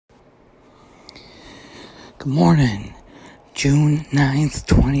Good morning, June 9th,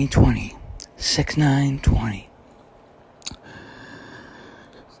 2020, 6/9/20.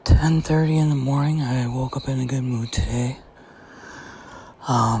 10:30 in the morning, I woke up in a good mood today.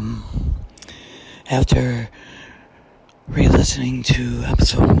 After re-listening to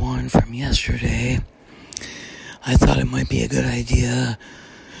episode 1 from yesterday, I thought it might be a good idea,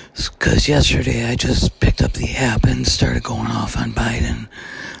 because yesterday I just picked up the app and started going off on Biden.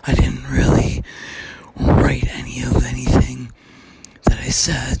 I didn't really write any of anything that I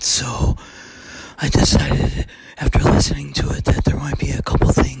said, so I decided after listening to it that there might be a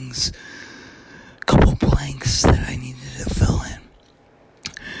couple blanks that I needed to fill in.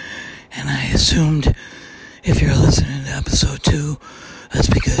 And I assumed if you're listening to episode 2, that's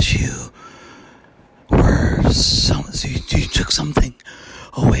because you took something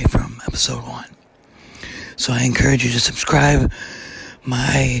away from episode 1. So I encourage you to subscribe.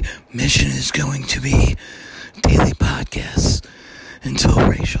 My mission is going to be daily podcasts until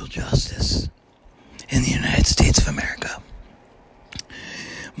racial justice in the United States of America.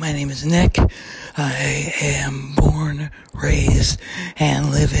 My name is Nick. I am born, raised, and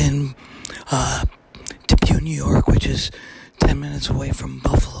live in Dubuque, New York, which is 10 minutes away from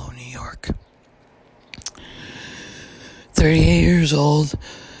Buffalo, New York. 38 years old.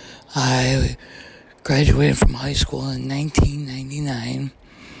 I graduated from high school in 1999.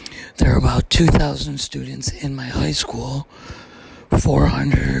 There were about 2,000 students in my high school,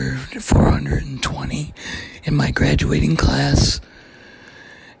 420 in my graduating class,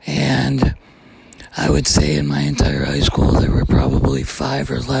 and I would say in my entire high school there were probably 5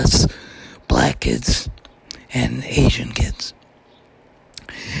 or less black kids and Asian kids.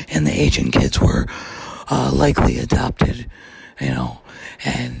 And the Asian kids were likely adopted,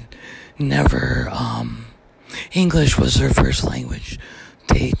 and never, English was their first language.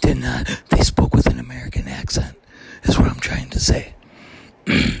 They spoke with an American accent, is what I'm trying to say.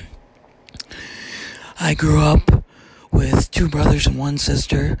 I grew up with 2 brothers and 1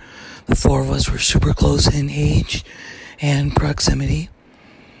 sister. The 4 of us were super close in age and proximity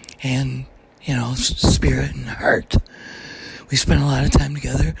and, spirit and heart. We spent a lot of time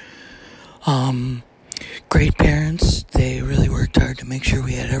together. Great parents. They really worked hard to make sure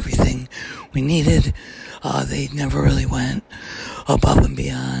we had everything we needed. They never really went above and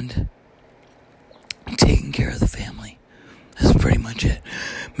beyond taking care of the family. That's pretty much it.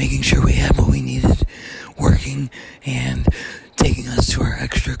 Making sure we had what we needed, working, and taking us to our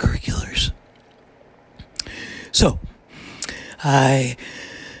extracurriculars. So, I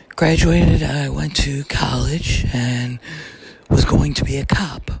graduated. I went to college and was going to be a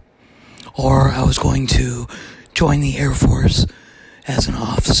cop. Or I was going to join the Air Force as an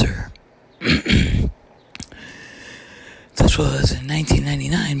officer. This was in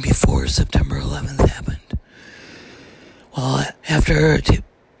 1999, before September 11th happened. Well, after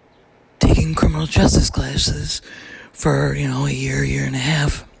taking criminal justice classes for, a year and a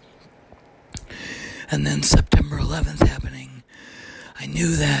half, and then September 11th happening, I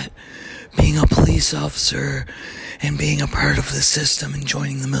knew that being a police officer and being a part of the system and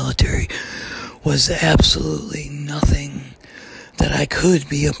joining the military was absolutely nothing that I could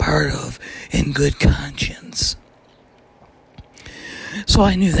be a part of in good conscience. So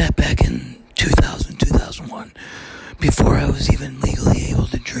I knew that back in 2000, 2001, before I was even legally able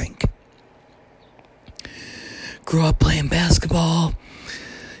to drink. Grew up playing basketball.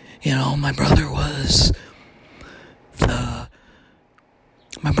 My brother was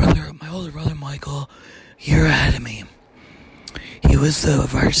my older brother Michael, a year ahead of me. He was the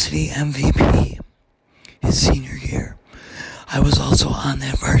varsity MVP his senior year. I was also on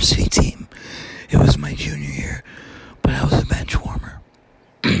that varsity team. It was my junior year, but I was a bench warmer.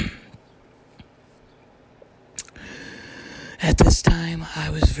 At this time, I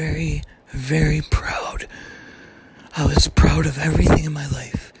was very, very proud. I was proud of everything in my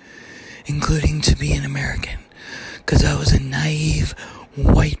life, including to be an American, because I was a naive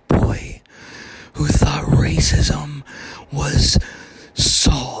white boy who thought racism was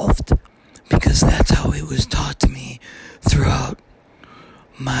solved, because that's how it was taught to me throughout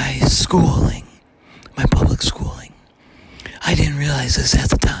my schooling, my public schooling. I didn't realize this at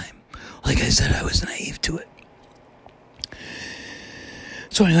the time. Like I said, I was naive to it.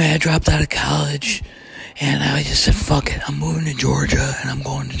 So anyway, I dropped out of college, and I just said, fuck it, I'm moving to Georgia, and I'm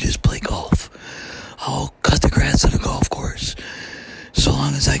going to just play golf. I'll cut the grass at a golf course, so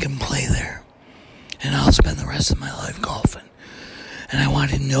long as I can play there. And I'll spend the rest of my life golfing. And I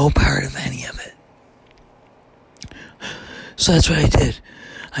wanted no part of any of it. So that's what I did.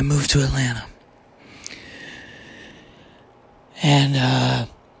 I moved to Atlanta. And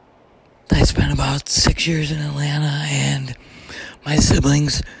I I spent about 6 years in Atlanta, and my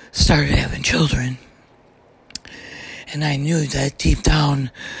siblings started having children. And I knew that deep down,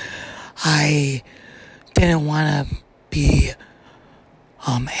 I didn't want to be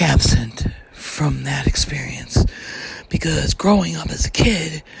absent from that experience. Because growing up as a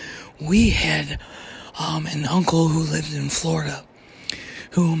kid, we had an uncle who lived in Florida,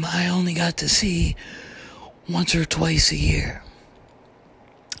 whom I only got to see once or twice a year.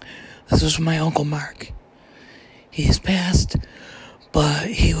 This was my Uncle Mark. He has passed, but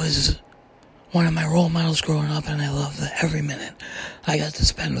he was one of my role models growing up, and I loved every minute I got to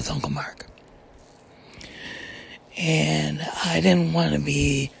spend with Uncle Mark. And I didn't want to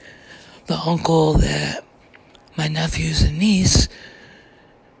be the uncle that my nephews and niece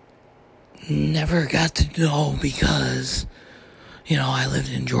never got to know because, I lived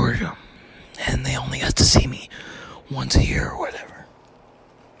in Georgia, and they only got to see me once a year or whatever.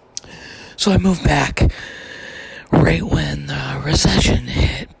 So I moved back right when the recession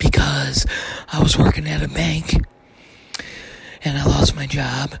hit because I was working at a bank and I lost my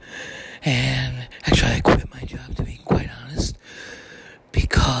job. And actually I quit my job, to be quite honest,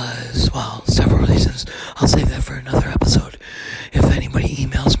 because, several reasons. I'll save that for another episode. If anybody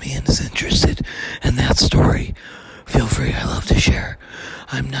emails me and is interested in that story, feel free. I love to share.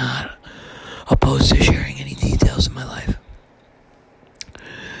 I'm not opposed to sharing any details in my life.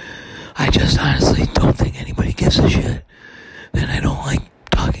 I just honestly don't think anybody gives a shit, and I don't like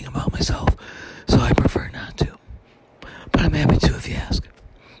talking about myself, so I prefer not to. But I'm happy to if you ask.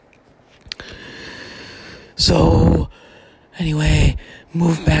 So, anyway,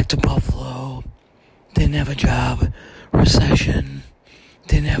 moved back to Buffalo, didn't have a job, recession,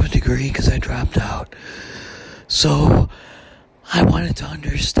 didn't have a degree because I dropped out. So, I wanted to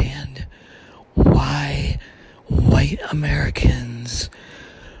understand why white Americans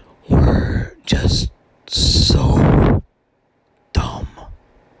were just so dumb.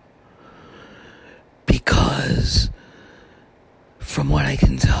 Because from what I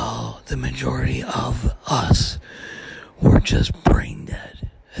can tell, the majority of us were just brain dead,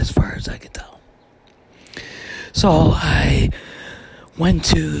 as far as I can tell. So I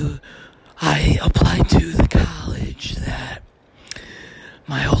applied to the college that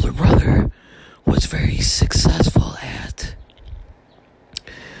my older brother was very successful at.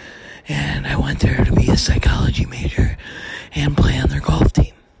 And I went there to be a psychology major and play on their golf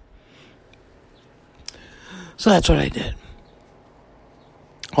team. So that's what I did.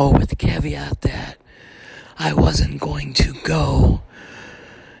 With the caveat that I wasn't going to go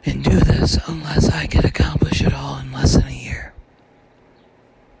and do this unless I could accomplish it all in less than a year.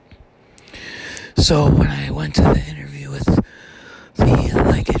 So when I went to the interview with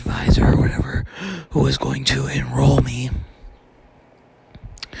the advisor or whatever who was going to enroll me,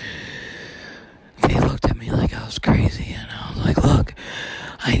 they looked at me like I was crazy, and I was like, look,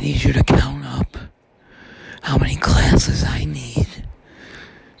 I need you to count up how many classes I need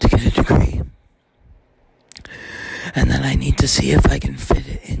to get a degree. And then I need to see if I can fit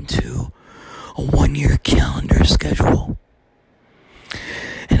it into a 1-year calendar schedule.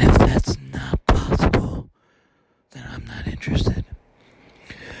 And if that's not possible, then I'm not interested.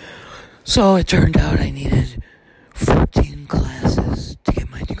 So it turned out I needed 14 classes to get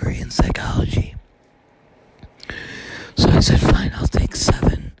my degree in psychology. So I said, fine, I'll take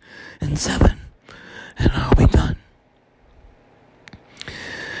 7 and 7, and I'll be done.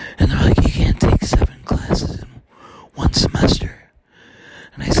 And they're like, you can't take 7 classes in one semester.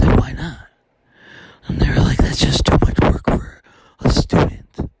 And I said, why not? And they were like, that's just too much work for a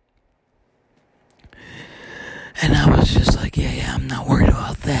student. And I was just like, yeah, I'm not worried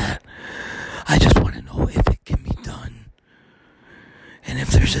about that. I just want to know if it can be done and if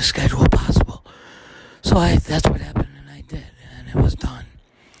there's a schedule possible. So that's what happened, and I did, and it was done.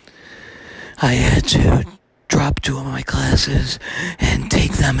 I had to drop 2 of my classes and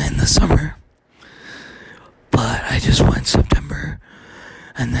take them in the summer. But I just went September,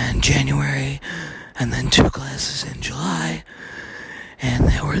 and then January, and then 2 classes in July, and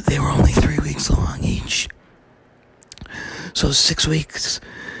they were only 3 weeks long each. So 6 weeks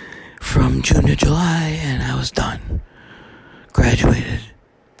from June to July, and I was done. Graduated.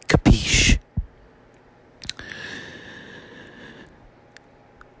 Capiche.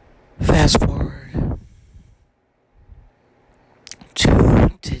 Fast forward to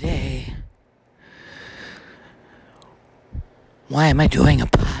today. Why am I doing a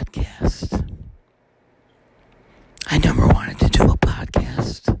podcast? I never wanted to do a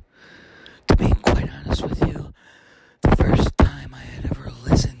podcast. To be quite honest with you, the first time I had ever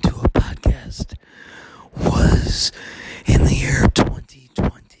listened to a podcast was in the year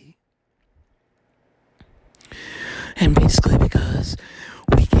 2020. And basically because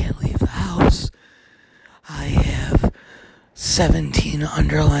we can't leave the house, I have 17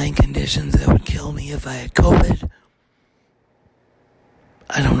 underlying conditions that would kill me if I had COVID.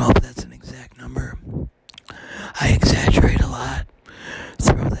 I don't know if that's an exact number. I exaggerate a lot.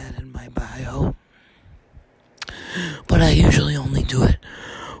 Throw that in my bio. But I usually only do it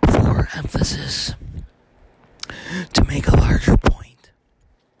for emphasis, to make a larger point.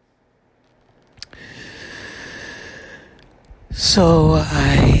 So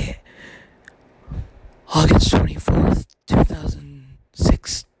August 24th,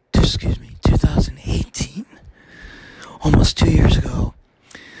 2018, almost 2 years ago,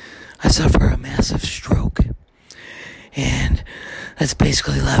 I suffer a massive stroke, and that's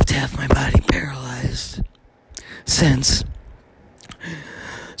basically left half my body paralyzed since.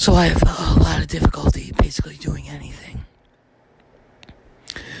 So I have a lot of difficulty basically doing anything,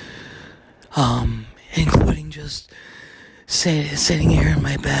 including just sitting here in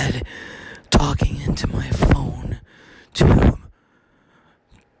my bed talking into my phone to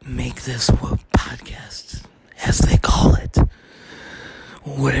make this podcast, as they call it.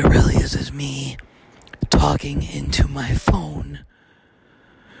 What it really is me talking into my phone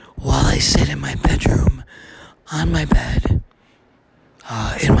while I sit in my bedroom on my bed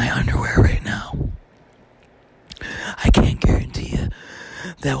in my underwear right now. I can't guarantee you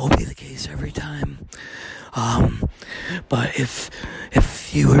that will be the case every time. But if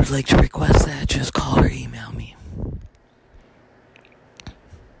you would like to request that, just call or email me.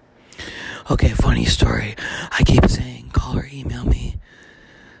 Okay, funny story. I keep saying call or email me.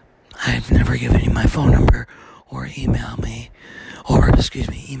 I've never given you my phone number or email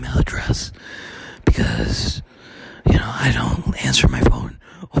address, because, I don't answer my phone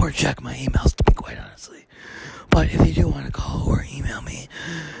or check my emails, to be quite honestly. But if you do want to call or email me,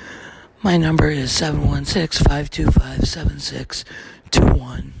 my number is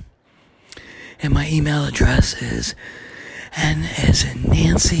 716-525-7621. And my email address is N as in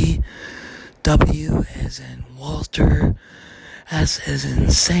Nancy, W as in Walter, S as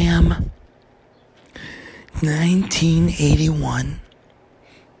in Sam, 1981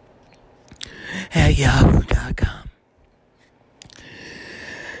 at yahoo.com.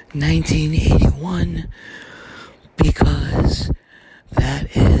 1981 because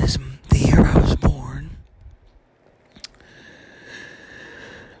that is the year I was born.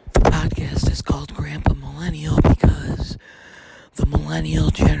 The podcast is called Grandpa Millennial because the millennial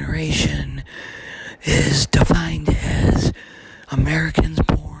generation is defined as Americans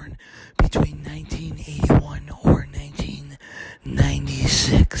born between 1981 or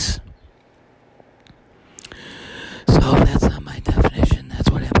 1996. So that's not my definition. That's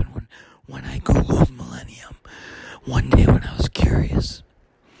what happened when I Googled millennium one day when I was curious.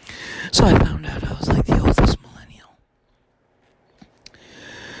 So I found out I was like the oldest millennial.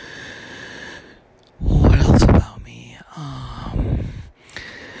 What else about me?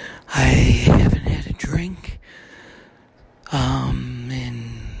 I haven't had a drink.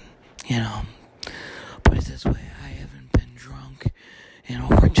 Put it this way, I haven't been drunk in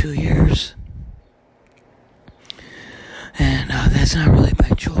over 2 years. And that's not really by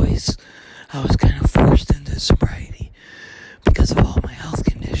choice. I was kind of forced into sobriety because of all my health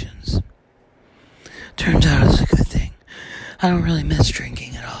conditions. Turns out it's a good thing. I don't really miss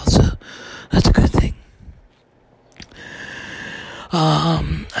drinking at all, so that's a good thing.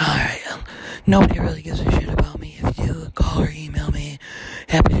 Alright. Nobody really gives a shit about me. If you do, call or email me.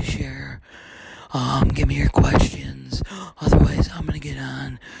 Happy to share. Give me your questions. Otherwise, I'm going to get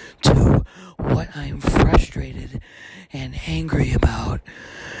on to what I'm frustrated and angry about,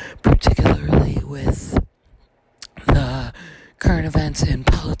 particularly with the current events in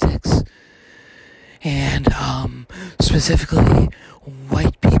politics, and specifically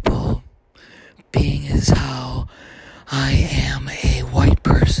white people, being as how I am a white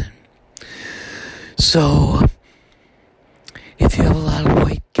person. So, if you have a lot of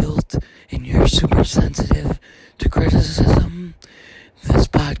white guilt and you're super sensitive to criticism, this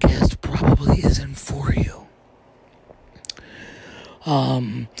podcast probably isn't for you.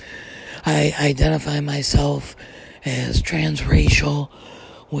 I identify myself as transracial,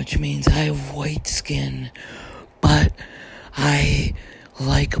 which means I have white skin, but I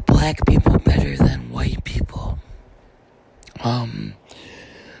like black people better than white people.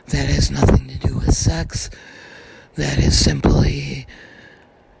 That has nothing to do with sex. That is simply,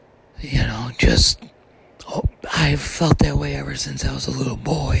 I've felt that way ever since I was a little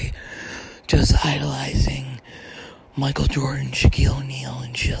boy, just idolizing Michael Jordan, Shaquille O'Neal,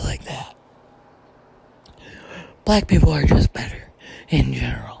 and shit like that. Black people are just better in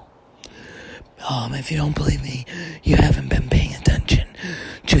general. If you don't believe me, you haven't been paying attention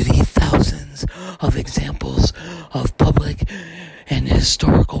to the thousands of examples of public and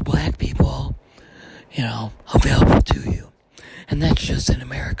historical black people, available to you. And that's just in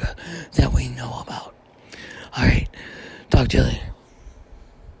America that we know about. Alright, talk to you later.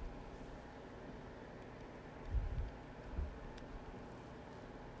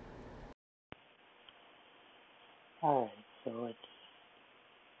 Alright, so it's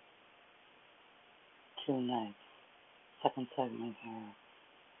June 9th, second segment here.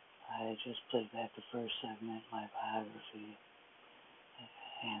 I just played back the first segment, my biography,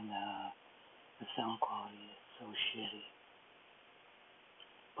 and the sound quality is so shitty.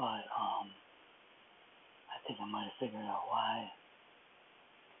 But I think I might have figured out why.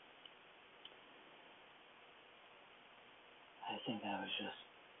 I think I was just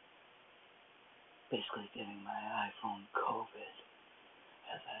basically giving my iPhone COVID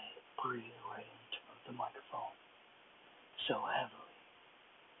as I breathe right into the microphone so heavily.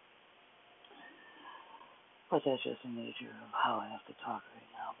 But that's just the nature of how I have to talk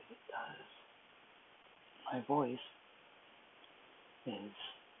right now, because my voice is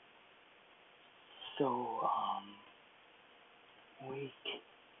so weak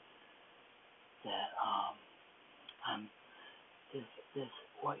that I'm this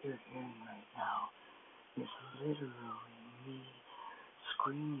what you're hearing right now is literally me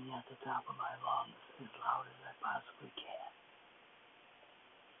screaming at the top of my lungs as loud as I possibly can.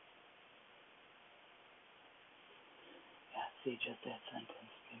 Yeah, see, just that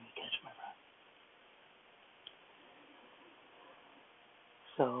sentence made me catch my breath.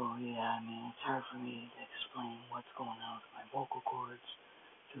 So, yeah, it's hard for me to explain what's going on with my vocal cords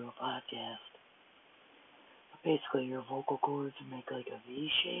through a podcast. But basically, your vocal cords make like a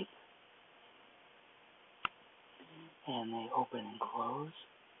V shape, and they open and close,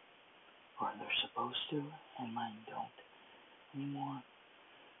 or they're supposed to, and mine don't anymore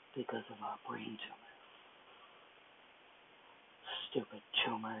because of a brain tumor. Stupid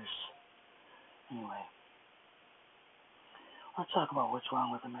tumors. Anyway, let's talk about what's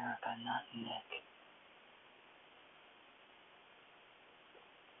wrong with America, not Nick.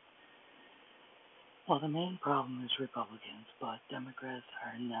 Well, the main problem is Republicans, but Democrats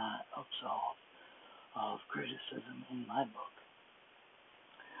are not absolved of criticism in my book.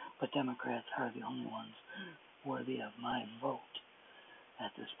 But Democrats are the only ones worthy of my vote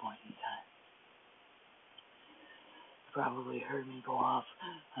at this point in time. You probably heard me go off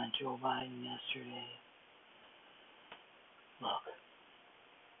on Joe Biden yesterday. Look,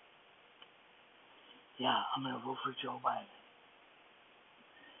 yeah, I'm going to vote for Joe Biden.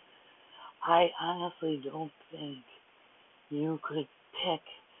 I honestly don't think you could pick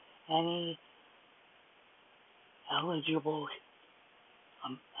any eligible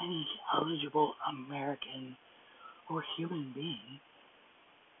American or human being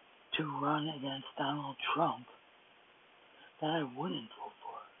to run against Donald Trump that I wouldn't vote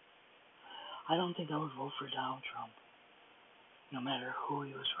for. I don't think I would vote for Donald Trump, no matter who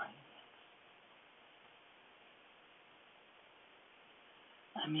he was running against.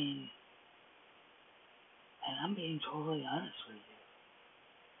 And I'm being totally honest with you.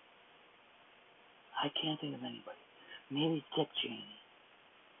 I can't think of anybody. Maybe Dick Cheney.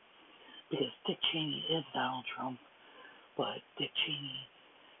 Because Dick Cheney is Donald Trump, but Dick Cheney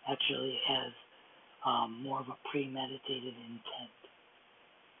actually has more of a premeditated intent.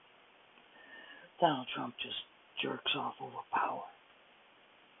 Donald Trump just jerks off over power.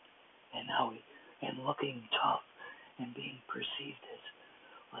 And looking tough and being perceived as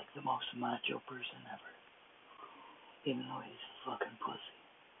like the most macho person ever. Even though he's a fucking pussy.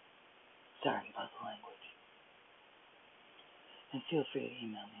 Sorry about the language. And feel free to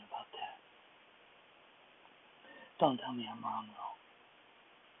email me about that. Don't tell me I'm wrong, though.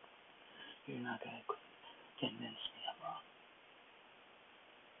 You're not going to convince me I'm wrong.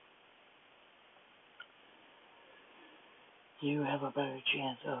 You have a better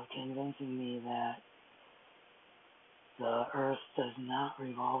chance of convincing me that the Earth does not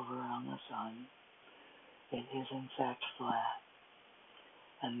revolve around the sun. It is in fact flat.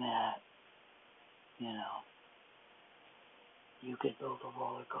 And that, you could build a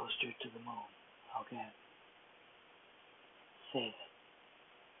roller coaster to the moon. Okay? Save it.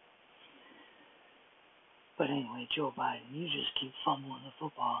 But anyway, Joe Biden, you just keep fumbling the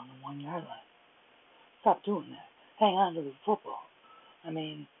football on the 1 yard line. Stop doing that. Hang on to the football.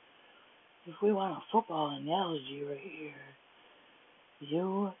 If we want a football analogy right here,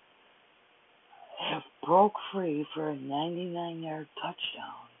 you have broke free for a 99-yard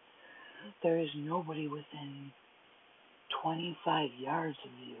touchdown. There is nobody within 25 yards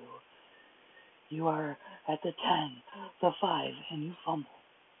of you. you are at the 10, the 5, and you fumble.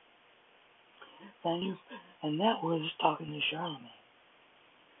 And that was talking to Charlemagne.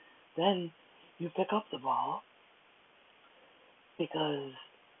 Then you pick up the ball because,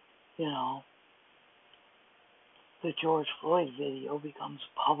 you know, the George Floyd video becomes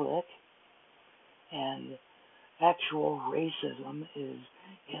public and actual racism is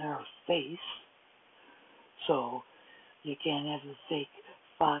in our face. So you can't have the fake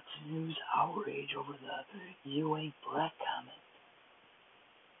Fox News outrage over the "you ain't black" comment.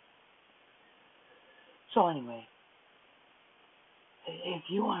 So anyway, if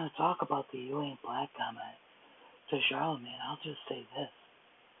you want to talk about the "you ain't black" comment to Charlemagne, I'll just say this.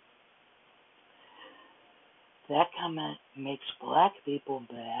 That comment makes black people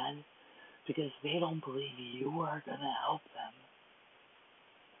mad because they don't believe you are going to help them.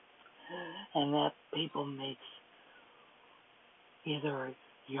 And that people makes either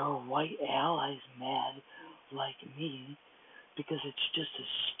your white allies mad like me because it's just a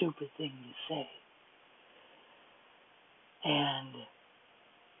stupid thing to say. And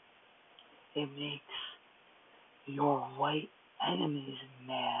it makes your white enemies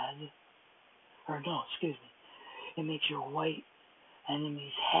mad. It makes your white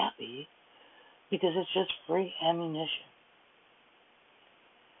enemies happy because it's just free ammunition.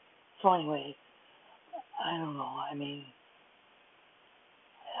 So anyway, I don't know. I mean,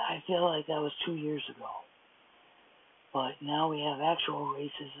 I feel like that was 2 years ago. But now we have actual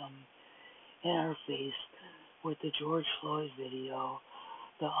racism in our face with the George Floyd video,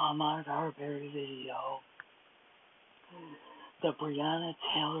 the Ahmaud Arbery video, the Breonna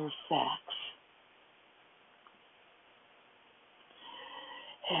Taylor facts,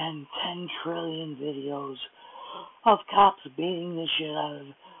 and 10 trillion videos of cops beating the shit out of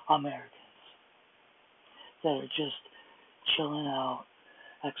Americans that are just chilling out,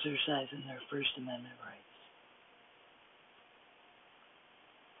 exercising their First Amendment rights.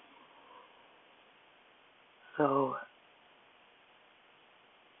 So,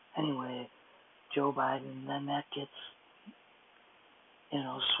 anyway, Joe Biden, then that gets,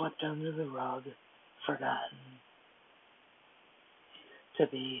 swept under the rug, forgotten, to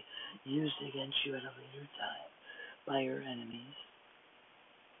be used against you at a later time by your enemies.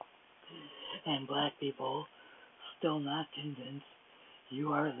 And black people still not convinced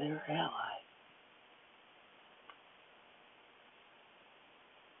you are their ally.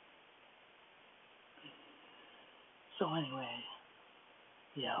 So anyway,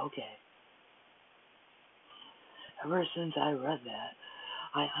 yeah, okay. Ever since I read that,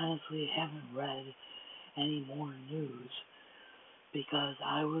 I honestly haven't read any more news because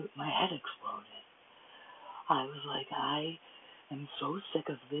my head exploded. I was like, I am so sick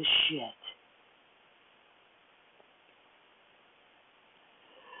of this shit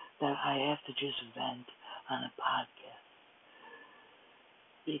that I have to just vent on a podcast.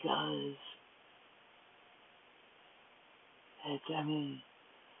 Because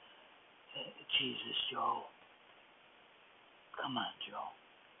Jesus, Joe. Come on, Joe.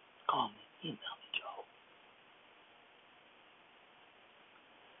 Call me. Email me, Joe.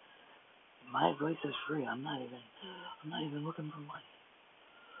 My voice is free. I'm not even looking for money.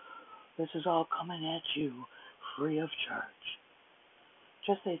 This is all coming at you free of charge.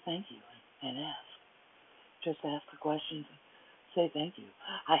 Just say thank you and ask. Just ask the questions and say thank you.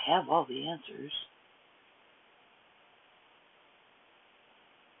 I have all the answers.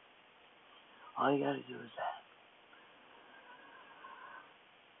 All you gotta do is ask.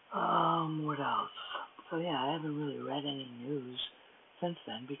 What else? So yeah, I haven't really read any news since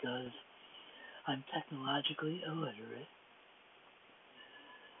then because I'm technologically illiterate.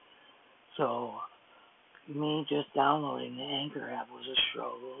 So me just downloading the Anchor app was a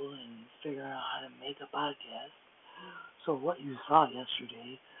struggle and figuring out how to make a podcast. So what you saw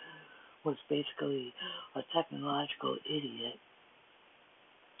yesterday was basically a technological idiot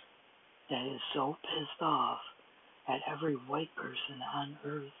that is so pissed off at every white person on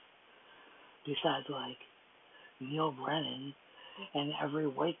earth besides like Neil Brennan and every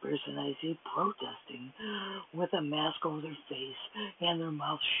white person I see protesting with a mask over their face and their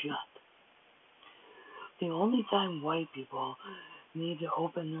mouth shut. The only time white people need to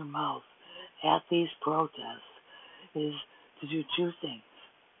open their mouth at these protests is to do two things.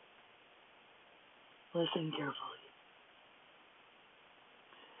 Listen carefully.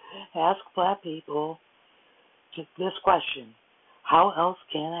 Ask black people just this question. How else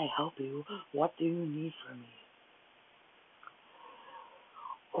can I help you? What do you need from me?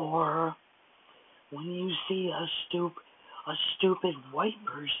 Or when you see a stupid white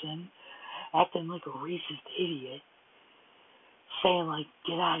person acting like a racist idiot, saying like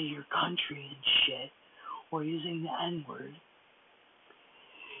get out of your country and shit, or using the N-word,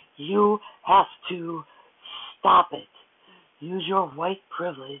 you have to stop it. Use your white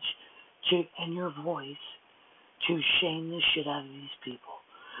privilege and your voice to shame the shit out of these people.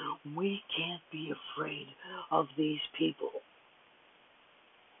 We can't be afraid of these people.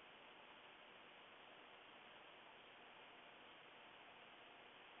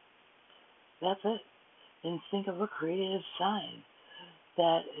 That's it. And think of a creative sign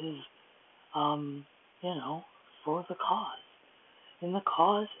that is, for the cause. And the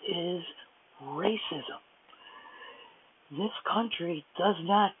cause is racism. This country does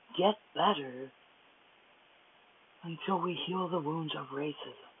not get better until we heal the wounds of racism.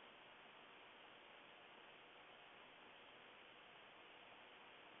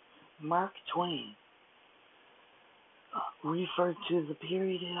 Mark Twain referred to the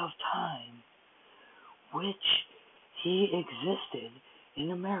period of time which he existed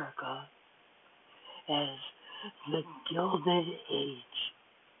in America as the Gilded Age.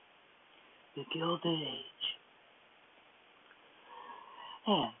 The Gilded Age.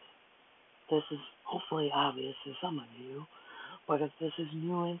 And this is hopefully obvious to some of you, but if this is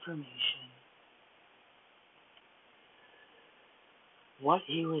new information, what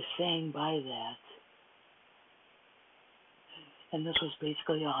he was saying by that, and this was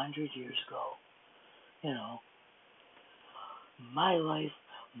basically 100 years ago, my life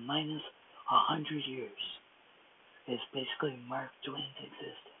minus 100 years is basically Mark Twain's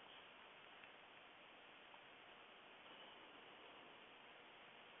existence.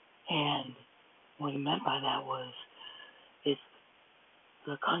 And what he meant by that was, it's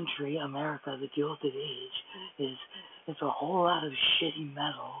the country, America, the Gilded Age, it's a whole lot of shitty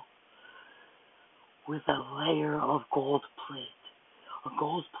metal with a layer of gold plate. A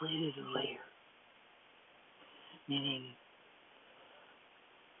gold-plated layer. Meaning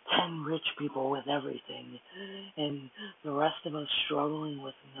 10 rich people with everything, and the rest of us struggling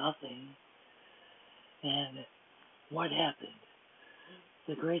with nothing. And what happened?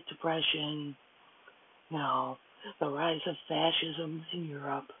 The Great Depression, the rise of fascism in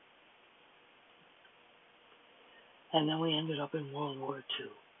Europe, and then we ended up in World War II.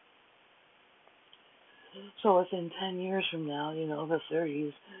 So within 10 years from now, the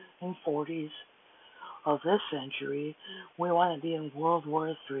 30s and 40s of this century, we want to be in World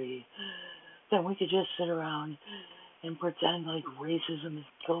War III, then we could just sit around and pretend like racism is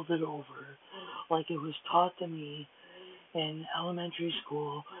gilded over, like it was taught to me in elementary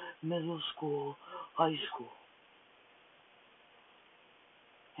school, middle school, high school.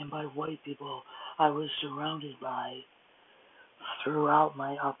 And by white people I was surrounded by throughout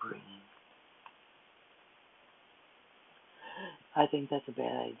my upbringing. I think that's a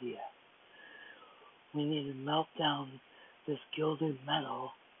bad idea. We need to melt down this gilded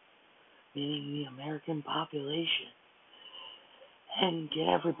metal, meaning the American population, and get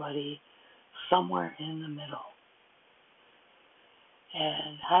everybody somewhere in the middle.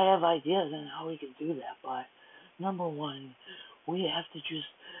 And I have ideas on how we can do that, but number one, we have to just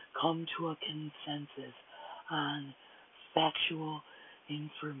come to a consensus on factual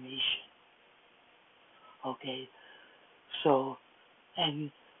information. Okay? So,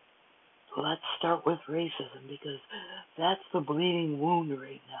 and let's start with racism, because that's the bleeding wound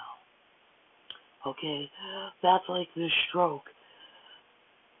right now. Okay? That's like the stroke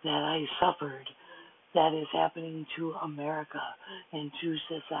that I suffered that is happening to America and to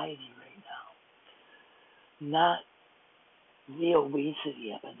society right now. Not the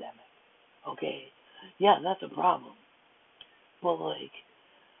obesity epidemic. Okay? Yeah, that's a problem. But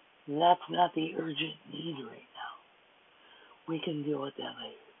that's not the urgent need right now. We can deal with that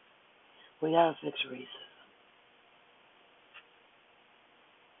later. We gotta fix racism.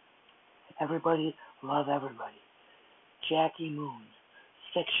 Everybody love everybody. Jackie Moon,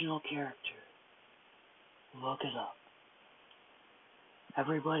 fictional character. Look it up.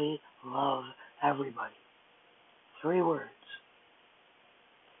 Everybody love everybody. 3 words.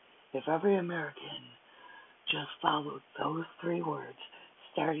 If every American just followed those 3 words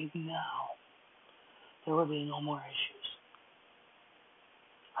starting now, there would be no more issues.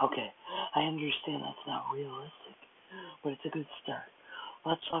 Okay, I understand that's not realistic, but it's a good start.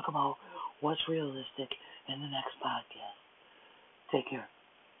 Let's talk about what's realistic in the next podcast. Take care.